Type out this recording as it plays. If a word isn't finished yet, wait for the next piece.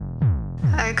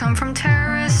I come from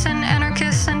terrorists and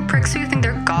anarchists and pricks who think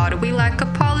they're God. We lack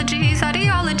apologies,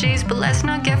 ideologies, but let's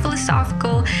not get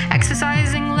philosophical.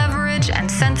 Exercising leverage and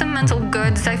sentimental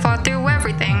goods. I fought through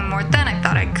everything more than I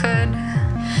thought I could.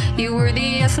 You were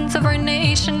the essence of our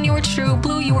nation, you were true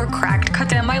blue, you were cracked.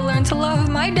 Goddamn, I learned to love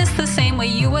my disc the same way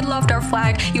you had loved our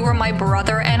flag. You were my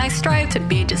brother and I strive to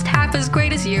be just half as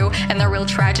great as you. And the real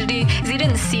tragedy is you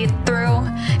didn't see it through,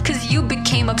 cause you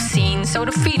became obscene. So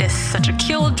defeat is such a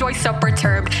killjoy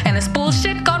sub-perturbed. And this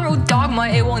bullshit gun road dogma,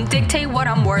 it won't dictate what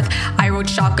I'm worth. I rode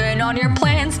shotgun on your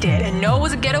plans, didn't know it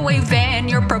was a getaway van.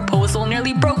 Your proposal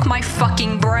nearly broke my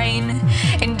fucking brain.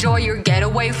 Enjoy your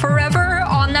getaway forever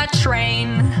on that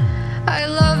train. I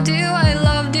loved you, I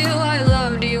loved you, I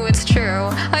loved you, it's true.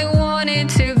 I wanted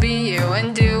to be you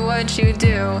and do what you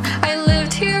do. I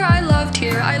lived here, I loved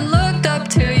here, I looked up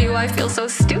to you. I feel so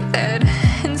stupid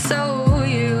and so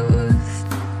used.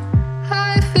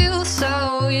 I feel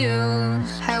so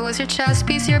used. I was your chess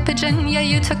piece, your pigeon, yeah,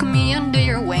 you took me under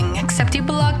your wing. Except you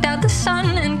blocked out the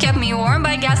sun and kept me warm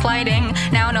by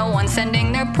gaslighting. Now no one's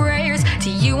sending their prayers to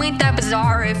you, ain't that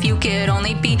bizarre? If you could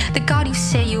only be the God you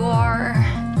say you are.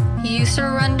 You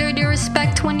surrendered your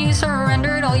respect when you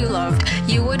surrendered all you loved.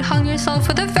 You would hung yourself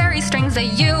with the very strings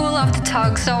that you love to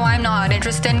tug. So I'm not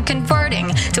interested in converting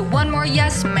to one more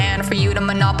yes man for you to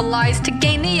monopolize to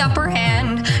gain the upper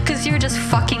hand. Cause you're just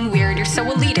fucking weird, you're so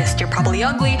elitist, you're probably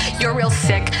ugly, you're real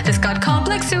sick. This god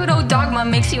complex pseudo dogma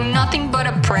makes you nothing but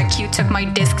a prick. You took my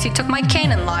discs, you took my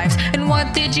canon lives, and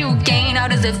what did you gain? How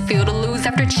does it feel to lose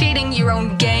after cheating your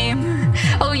own game?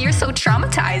 Oh, you're so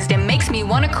traumatized, it makes me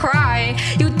wanna cry.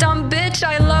 You dumb bitch,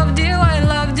 I loved you, I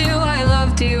loved you, I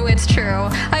loved you, it's true.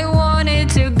 I wanted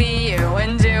to be you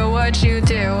and do what you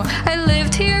do. I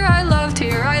lived here, I loved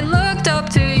here, I looked up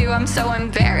to you. I'm so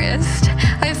embarrassed,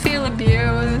 I feel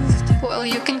abused. Well,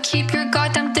 you can keep your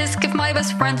goddamn disc if my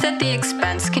best friend's at the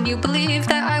expense. Can you believe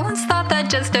that I once thought that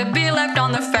just to be left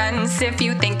on the fence? If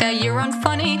you think that you're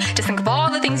unfunny, just think of all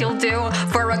the things you'll do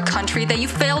for a country that you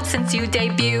failed since you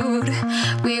debuted.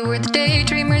 We were the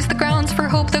daydreamers, the grounds for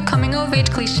hope, the coming of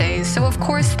age cliches. So of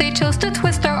course they chose to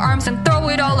twist their arms and throw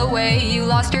it all away. You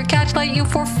lost your catchlight, you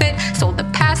forfeit, sold the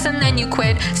pass and then you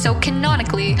quit. So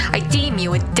canonically, I deem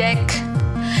you a dick.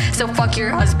 So fuck your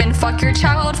husband, fuck your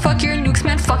child, fuck your nukes,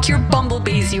 man, fuck your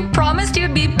bumblebees. You promised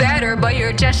you'd be better, but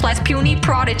you're just less puny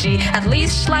prodigy. At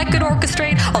least Schleich could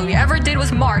orchestrate, all you ever did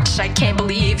was march. I can't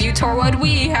believe you tore what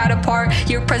we had apart.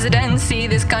 Your presidency,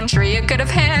 this country, it could have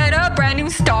had a brand new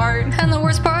start. And the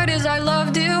worst part is I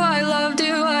loved you, I loved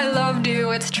you, I loved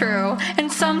you, it's true.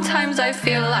 And sometimes I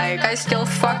feel like I still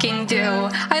fucking do.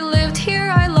 I lived here,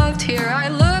 I loved here, I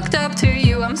looked up to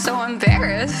you. I'm so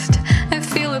embarrassed, I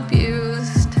feel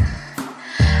abused.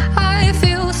 I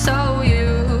feel so